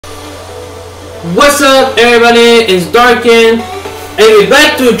What's up, everybody? It's Darken, and we're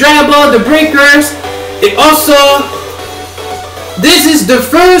back to Dragon Ball The Breakers. And also, this is the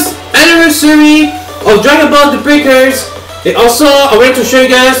first anniversary of Dragon Ball The Breakers. And also, I want to show you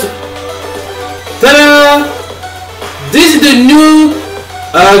guys. Ta-da! This is the new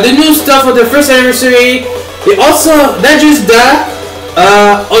stuff for the first anniversary. And also, not just that.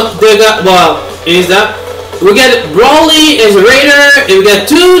 We got Broly as a Raider, and we got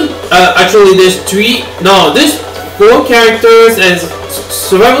actually there's four characters as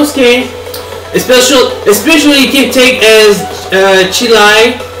survival skin. Especially you can take as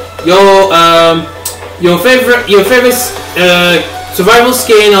Chilai, your favorite survival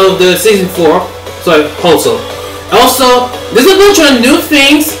skin of the season 4. So also there's a bunch of new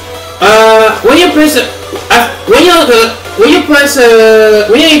things. When you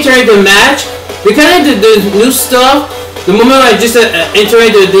enter the match. We kind of did the new stuff. The moment I just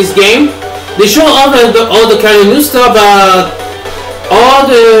entered this game, they show all the kind of new stuff about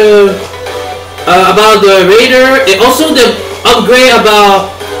the Raider, and also the upgrade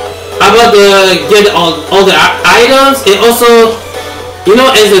about get all the items, and also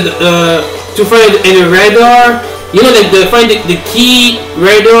as to find in the radar, like find the key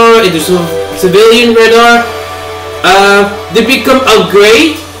radar and the civilian radar, they become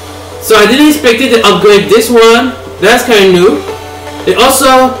upgrade. So I didn't expect it to upgrade this one. That's kind of new. And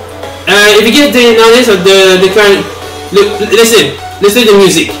also, if you get the knowledge of the kind, listen to the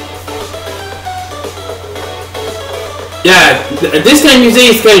music. Yeah, this kind of music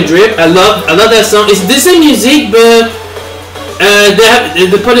is kind of drip. I love that song. It's the same music, but they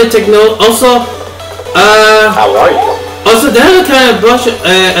put the techno. Also, how are you? Also, they have a kind of bunch.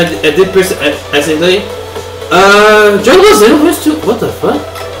 I did press accidentally. Dragon Ball Xenoverse 2. What the fuck?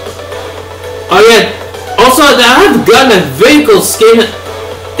 Oh yeah, also I have gotten a vehicle skin.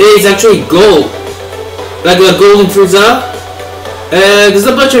 It's actually gold, like a golden Frieza. There's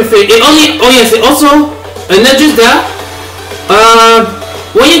a bunch of things. Also, and not just that.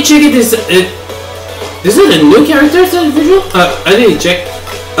 When you check it, this is a new character visual. I didn't check.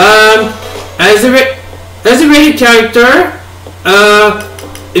 As a rated character,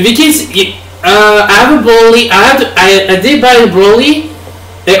 if you can see, I have a Broly. I did buy a Broly.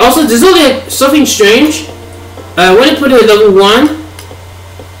 And also, there's only something strange. When you put it at level 1,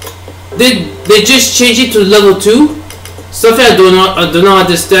 they just change it to level 2. Something I do not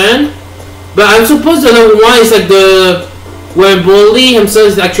understand. But I'm supposed that level 1 is like where Broly himself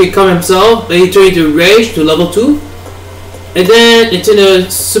is actually come himself. Then he turned to Rage to level 2, and then into the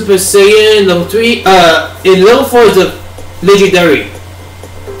Super Saiyan level 3. In level 4 is a legendary,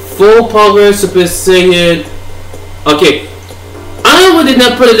 full power Super Saiyan. Okay. I don't know why they did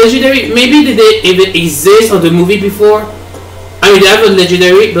not put a legendary. Maybe they did if it exists on the movie before. I mean, they have a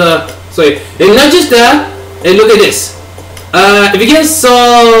legendary, but sorry. And not just that. And look at this. If you guys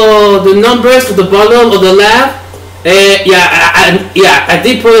saw the numbers at the bottom of the lab, I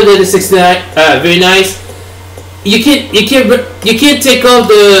did put it at the 69. Very nice. You can't take off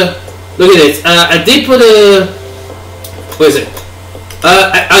the. Look at this. I did put a. What is it?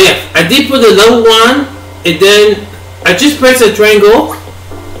 I did put the level 1, and then. I just press a triangle.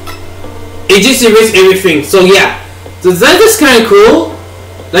 It just erases everything. So yeah, so that is kind of cool.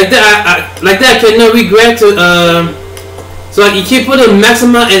 Like that, I cannot regret. So you can put a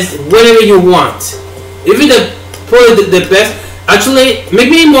maximum as whatever you want. Even probably the best. Actually,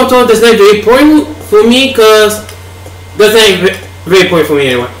 make me immortal. That's not very important for me because that's not very important for me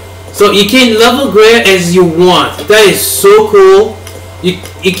anyway. So you can level grade as you want. That is so cool. You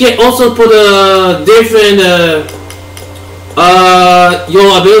can also put a different.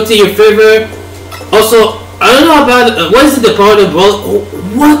 Your ability, your favor. Also, I don't know about what is it, the power of the ball?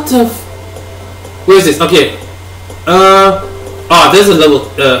 What the? Where is this? Okay. There's a level.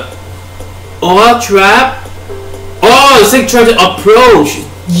 Trap. Oh, it's like trying to approach.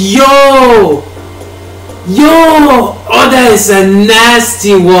 Yo. Oh, that is a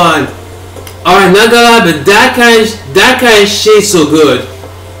nasty one. Alright, not gonna lie, but that kind of shit so good.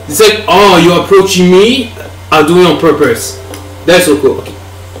 It's like, oh, you're approaching me. I'll do it on purpose. That's so cool.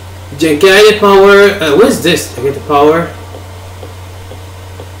 Okay. Can I get power? What is this? I get the power.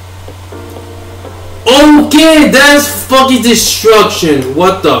 Okay, that's fucking destruction.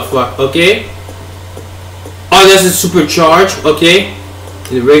 What the fuck? Okay. Oh, that's a supercharge. Okay.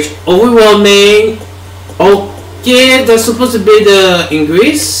 The rage overwhelming. Okay, that's supposed to be the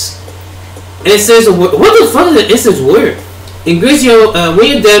increase. It says what the fuck is the essence word? Increase your when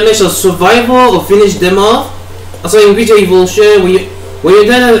you damage or survival or finish them off. Also increase your evolution when you're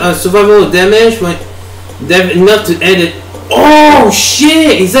done survival damage when enough to Oh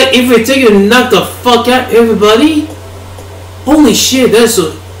shit! Is that if we take you knock the fuck out everybody? Holy shit! That's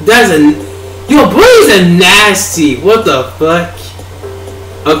a yo, boy is a nasty. What the fuck?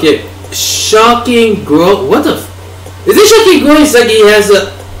 Okay, shocking growth. What the? Is it shocking growth? It's like he has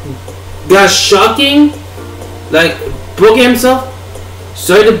a got shocking, like broke himself.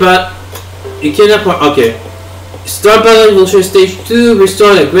 Sorry about you cannot. Okay. Start battle evolution stage 2.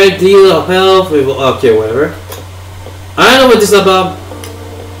 Restore a great deal of health. Okay, whatever. I don't know what this is about.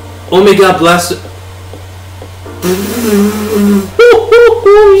 Omega Blaster.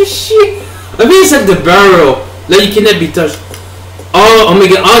 Holy shit! I mean, it's like the barrel. Like you cannot be touched. Oh,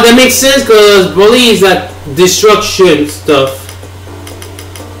 Omega. Oh, that makes sense because Broly is like destruction stuff.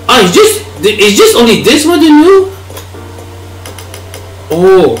 Oh, it's just only this one you knew?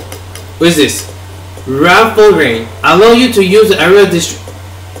 Oh, what is this? Raffle Rain. Allow you to use the area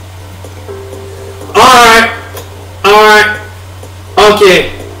Alright. Okay.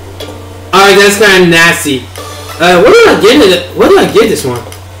 Alright, that's kind of nasty. Where did I get it? Where did I get this one?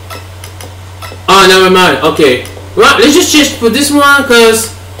 Oh, never mind. Okay. Well, let's just put this one because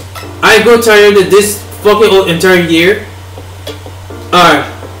I go tired of this fucking whole entire year. Alright.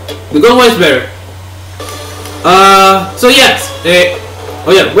 The gold one is better. So yes.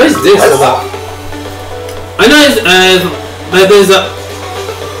 Oh yeah, what is this about? I know it's there's a.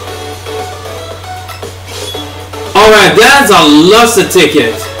 Alright, that's a lots of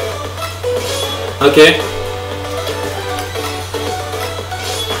ticket. Okay.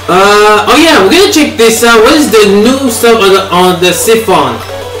 Oh yeah, we're gonna check this out. What is the new stuff on the Siphon?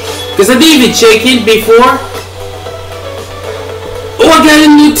 Because I didn't even check it before. Oh, I got a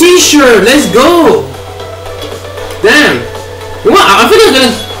new T-shirt. Let's go. Damn. What? I feel like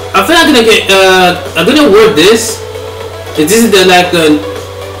I'm gonna get. I'm gonna wear this. This is the like the.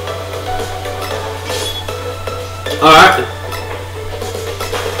 All right.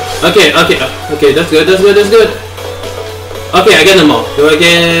 Okay. That's good. Okay, I get them all. Do I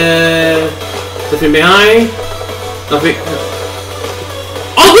get nothing behind? Nothing.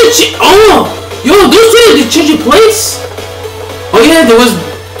 Oh, yo, those two they change your place. Oh yeah, there was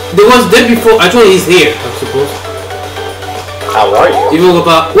there before. Actually, he's here. I suppose. How are you? You look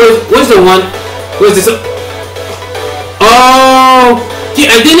about. Where's the one? Where's this? Oh,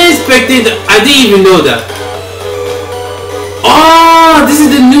 I didn't expect it. I didn't even know that. Oh, this is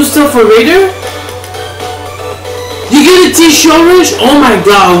the new stuff for Raider. You get a T-shirt? Oh my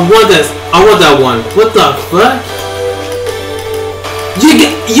god, I want that one. What the fuck? You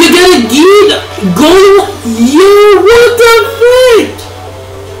gotta get gold. Yo, what the fuck?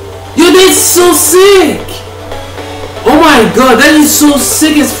 Yo, that's so sick. Oh my god, that is so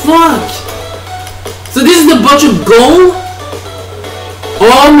sick as fuck. So this is the bunch of gold?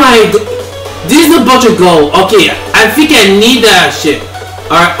 Oh my god. This is the bunch of gold. Okay, I think I need that shit.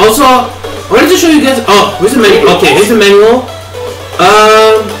 Alright, also, I wanted to show you guys. Oh, where's the manual? Okay, here's the manual.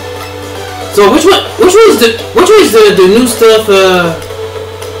 So which one is the new stuff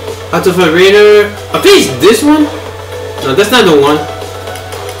out of a Raider? I think it's this one? No, that's not the one.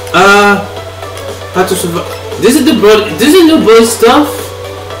 How to survive. This is new bullet stuff.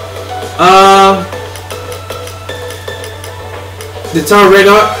 The tower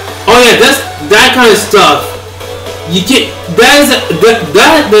radar. Oh yeah, that's that kind of stuff. You can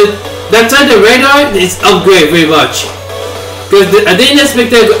that type of radar is upgrade very much. Because I didn't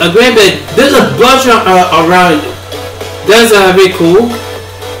expect that upgrade, but there's a bunch around. That's very cool.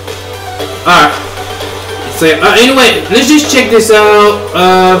 Alright. So anyway, let's just check this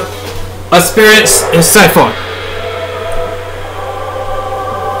out. Experience in Siphon.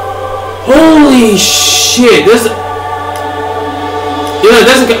 Holy shit! There's. You know,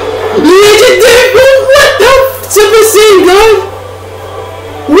 that's a legendary. What the Super Saiyan God?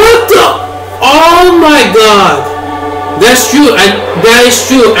 What the? Oh my god! That's true. That is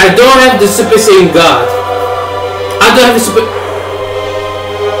true. I don't have the Super Saiyan God. I don't have the Super.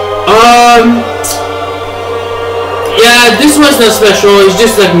 Yeah, this one's not special. It's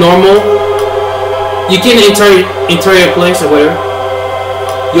just like normal. You can enter your place or whatever.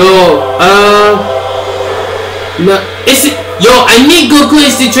 Yo, no, yo, I need Goku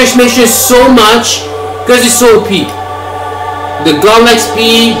Instant Transformation so much because it's so OP. The God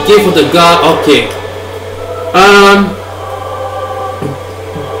XP, gift for the God. Okay.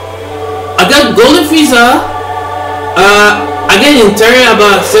 I got Golden Frieza. I get Interior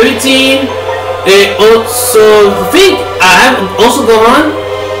about 17. And also, I think I have also Gohan.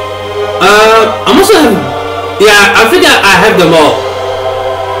 I'm also have. Yeah, I think I have them all.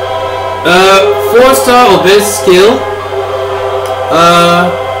 4-star or best skill.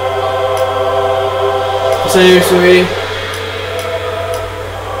 Anniversary.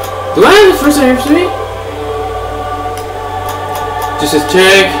 Do I have the first anniversary? Just a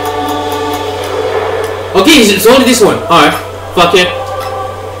check. Okay, it's only this one. Alright, fuck it.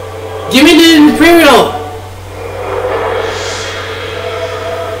 Give me the Imperial!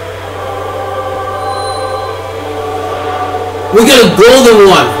 We got a golden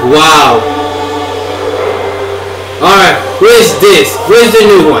one! Wow! Alright, where's this? Where's the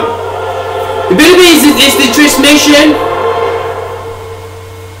new one? The better be is the transmission?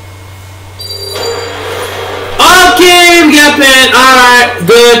 Okay, we got pen. Alright,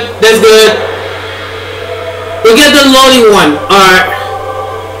 good. That's good. We get the loading one. Alright.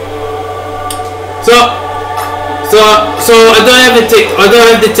 So I don't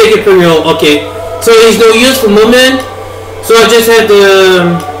have the ticket per roll. Okay. So there's no use for movement. So I just have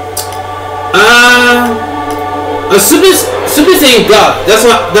the a super Saiyan God. That's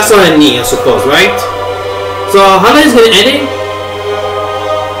what I need, I suppose, right? So how long is it gonna end it?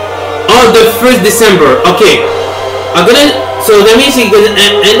 Oh, the 1st December. Okay. I'm gonna. So that means it's gonna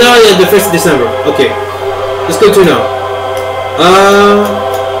end on the 1st December. Okay. Let's go to now.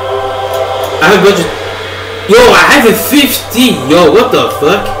 I have budget. Yo, I have a 50. Yo, what the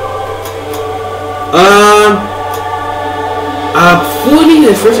fuck? 40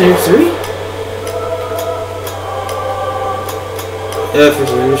 the first anniversary? Yeah,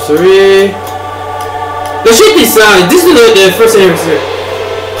 first anniversary. Let's check this out. This is the first anniversary.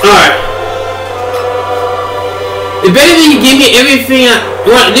 Alright. It better than you give me everything.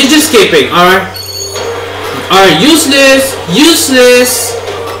 Well, they're just skipping. Alright. Alright, useless.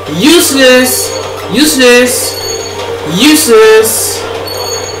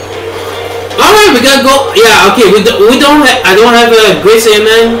 Alright, we gotta go. Yeah, okay. We don't have. I don't have a Great Saiyan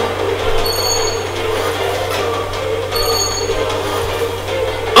Man.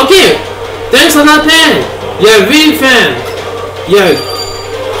 Okay. Thanks a lot, Pan. Yeah, really fan. Yeah.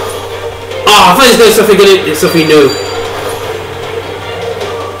 Oh, I thought it's something good. Something new.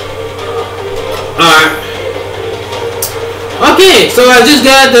 Alright. Okay, so I just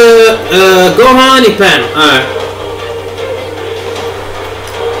got the Gohan Pan. Alright.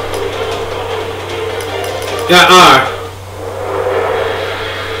 Yeah, alright.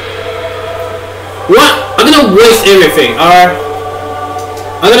 What? I'm gonna waste everything, alright?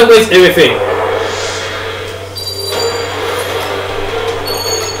 I'm gonna waste everything.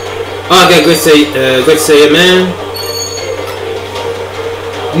 Oh, okay, good say it, man.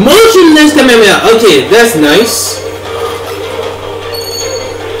 Motionless Kamehameha. Okay, that's nice.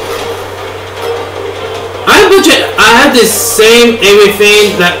 I have the same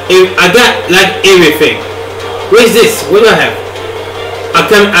everything that I got, like everything. What is this? What do I have? A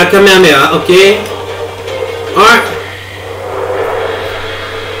Kamehameha, okay. Alright.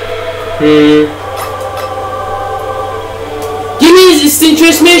 Give me this instant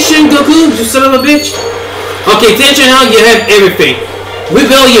transmission, Goku, you son of a bitch. Okay, Tension Hell, you have everything.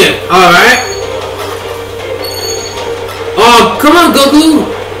 Rebellion, alright. Oh, come on, Goku.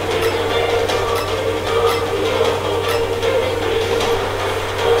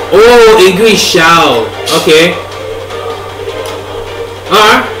 Oh, Angry Shao. Okay.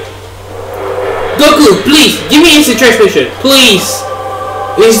 Alright. Goku, please, give me instant transmission. Please.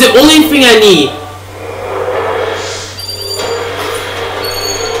 It's the only thing I need.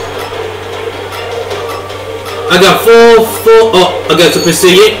 I got full. Oh, I got Super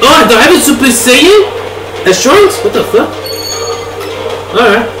Saiyan. Oh, do I have a Super Saiyan? Assurance? What the fuck?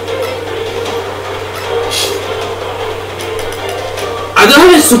 Alright. I don't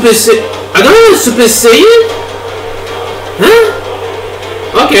have a Super Saiyan. I don't have a Super Saiyan?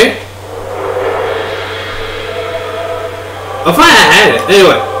 Huh? Okay. I thought I had it.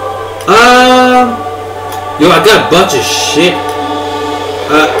 Anyway. Yo, I got a bunch of shit.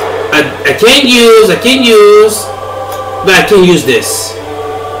 I can't use, but I can use this.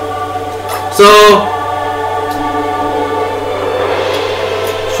 So,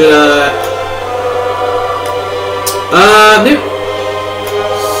 should I? Maybe.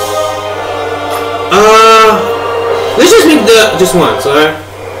 Let's just make just one, sorry.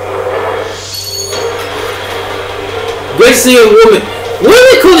 Great Saiyan Woman. What do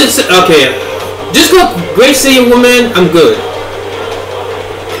they call this? Okay, just go Great Saiyan Woman. I'm good.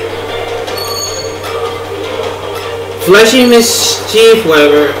 Flashing Mischief,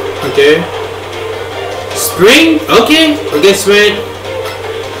 whatever. Okay. Spring. Okay, I guess spring.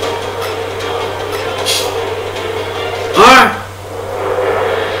 Alright.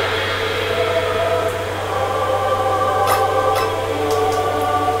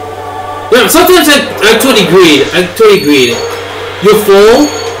 Yeah, sometimes I totally agreed. You fall.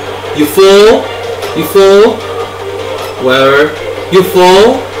 Whatever. You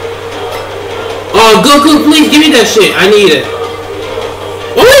fall. Oh, Goku, please give me that shit. I need it.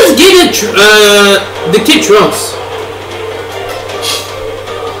 Always give it the kid Trunks.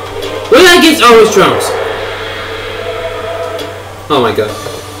 When I get always Trunks. Oh my god.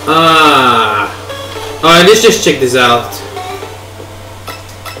 Alright, let's just check this out.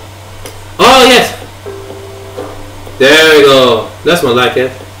 Oh yes. There we go. That's more like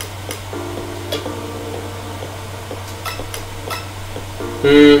it.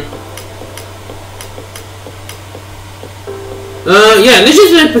 Yeah, let's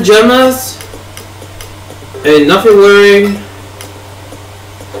just wear pajamas and nothing wearing.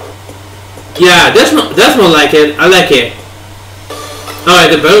 Yeah, that's more like it. I like it.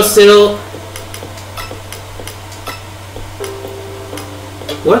 Alright, the battle still.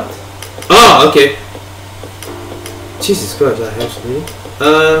 What? Oh, okay. Jesus Christ, I have something.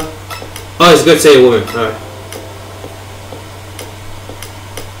 Oh, it's good to say a woman. Alright.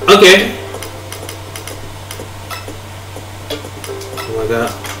 Okay. Oh my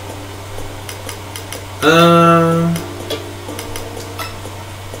god.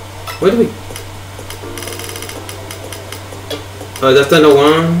 Where do we? Oh, that's not the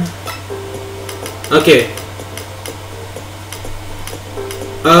one. Okay.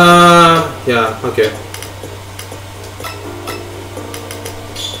 Yeah, okay.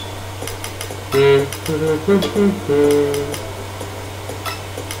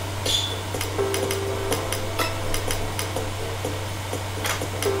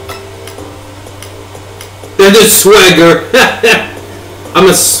 They're the swagger. I'm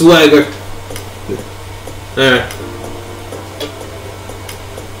a swagger. Alright.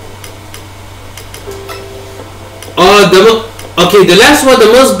 Okay, the last one,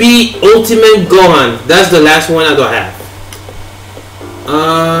 there must be Ultimate Gohan. That's the last one I don't have.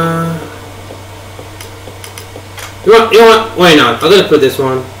 You know what? Why not? I'm gonna put this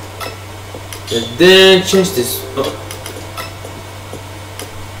one. And then change this. Oh.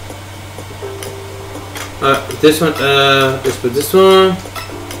 This one, let's put this one.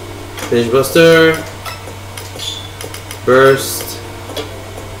 Finish Buster. Burst.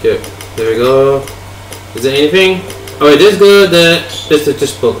 Okay, there we go. Is there anything? Alright, this good, let's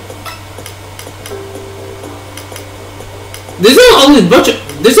just pull. There's not only bunch of,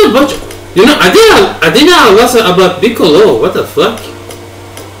 there's a bunch of, you know, I didn't know a lot about Piccolo. What the fuck?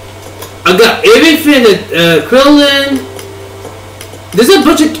 I got everything that, Krillin. There's a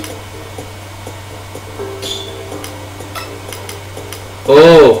bunch of,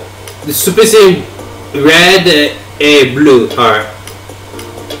 oh, the Super Saiyan red, blue. Alright.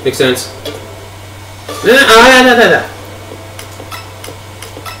 Makes sense.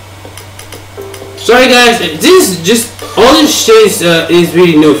 Sorry guys, this is just, all this shit is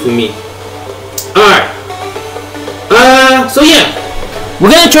really new for me. Alright. So yeah. We're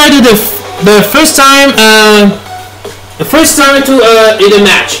gonna try to do the first time to in a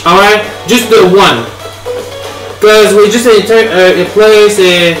match, alright? Just the one. Because we just in place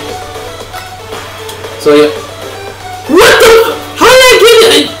so yeah. What the? How did I get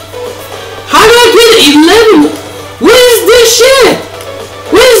it? How did I get it? 11? What is this shit?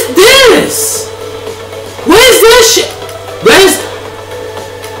 What is this? What is that shit? Guys,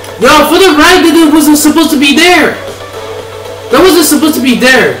 yo, for the ride that it wasn't supposed to be there. That wasn't supposed to be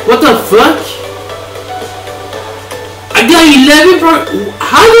there. What the fuck? I got 11 pro.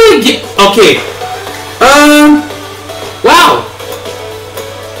 How did I get? Okay. Wow.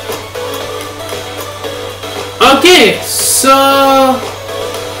 Okay, so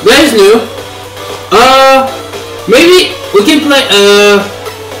that is new. Maybe we can play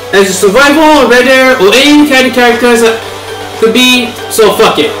as a survival, raider, or any kind of characters that could be. So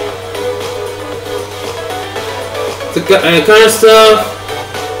fuck it. The kind of stuff.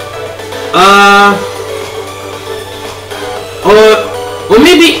 Or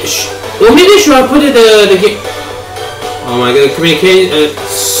maybe should I put it the game? Oh my god, communicating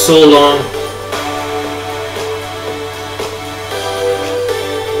so long.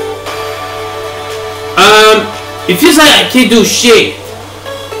 It feels like I can't do shit.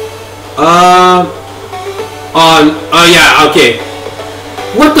 Yeah, okay.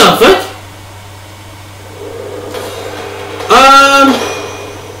 What the fuck?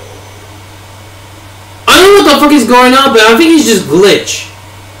 I don't know what the fuck is going on, but I think it's just glitch.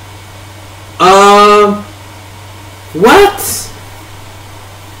 What?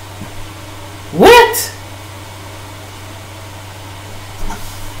 What?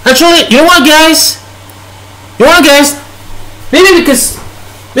 Actually, you know what, guys? Maybe we could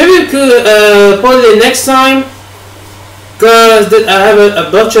put it next time, cause I have a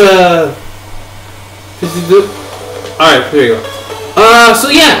bunch of. All right, here we go. So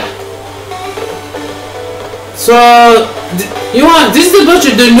yeah. So you want this is a bunch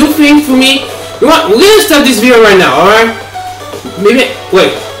of the new thing for me. You want we're gonna start this video right now, alright? Maybe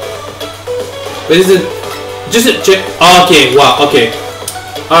wait. Is it just a check? Oh, okay, wow, okay.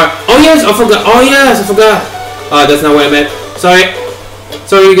 Alright. Oh yes, I forgot. Oh yes, I forgot. Oh, that's not what I meant. Sorry.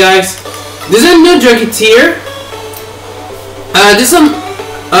 Sorry guys. There's a new junkie tier. There's some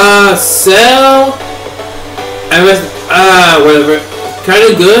cell whatever.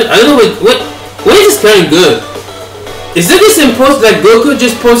 Kinda good. I don't know what is this kinda good? Is that the same post like Goku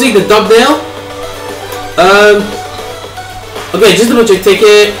just posting the thumbnail? Okay, just a bunch of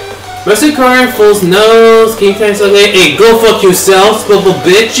ticket. Wrestling card, false nose, King Time Sunday. Hey, go fuck yourselves, bubble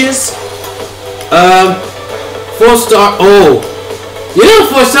bitches. 4-star. Oh, you know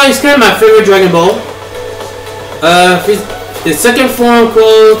 4-star is kind of my favorite Dragon Ball. The second form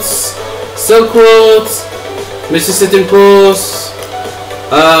quotes, sub quotes, Mr. Satan post,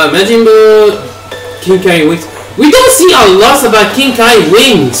 Majin Buu, King Kai Wings. We don't see a lot about King Kai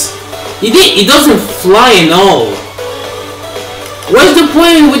Wings. He doesn't fly and all. What's the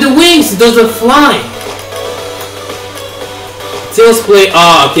point with the wings? It doesn't fly. Tails play.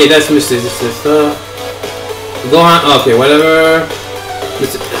 Oh, okay, that's Mr. Stuff. Gohan. Okay, whatever.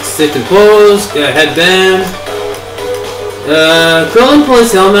 Sit and pose. Headband. Krillin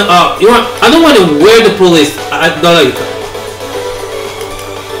police helmet. Oh, you want? I don't want to wear the police. I don't like it.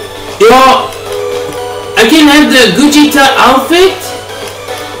 Yo. I can have the Gogeta outfit.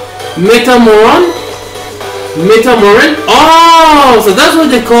 Metamoran. Oh, so that's what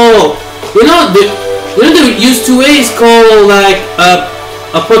they call. You know the used to way is called like a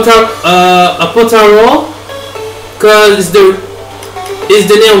Potaro, cause is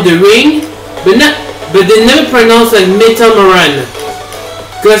the name of the ring, but they never pronounce like Metamoran,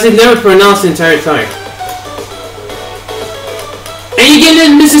 cause they never pronounced the entire time. And you get the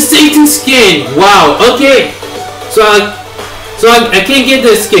Mr. Satan skin. Wow. Okay. So I can't get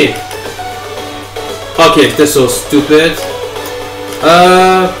the skin. Okay, that's so stupid.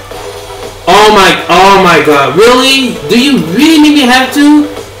 Oh my god. Really? Do you really make me have to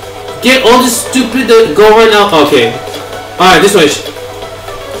get all this stupid Gohan out? Okay. Alright, this one.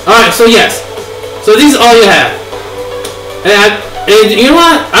 Alright, so yes. So this is all you have. And you know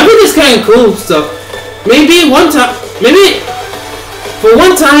what? I think this kind of cool stuff. Maybe for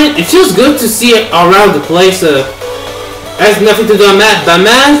one time, it feels good to see it around the place. Has nothing to do with math,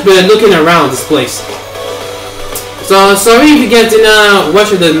 but looking around this place. So sorry if you guys didn't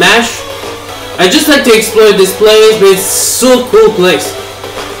watch the match. I just like to explore this place, but it's so cool place.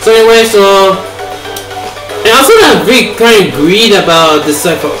 So anyway, and also not very kind of greed about this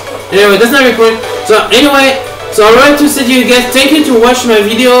stuff. Anyway, that's not very important. So anyway, so I want to say to you guys, thank you to watch my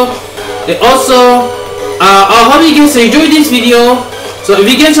video. And also, I hope you guys enjoyed this video. So if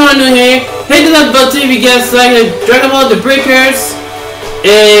you guys are new here, hit the like button if you guys like Dragon Ball The Breakers.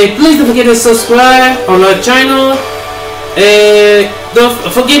 And please don't forget to subscribe on our channel. And don't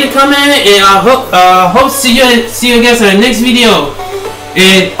forget to comment. And I hope see you guys in the next video.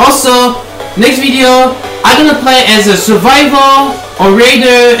 And also, next video I'm gonna play as a survival or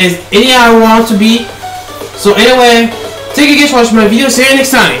raider, as any I want to be. So anyway, thank you guys for watching my video. See you next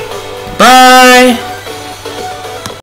time. Bye.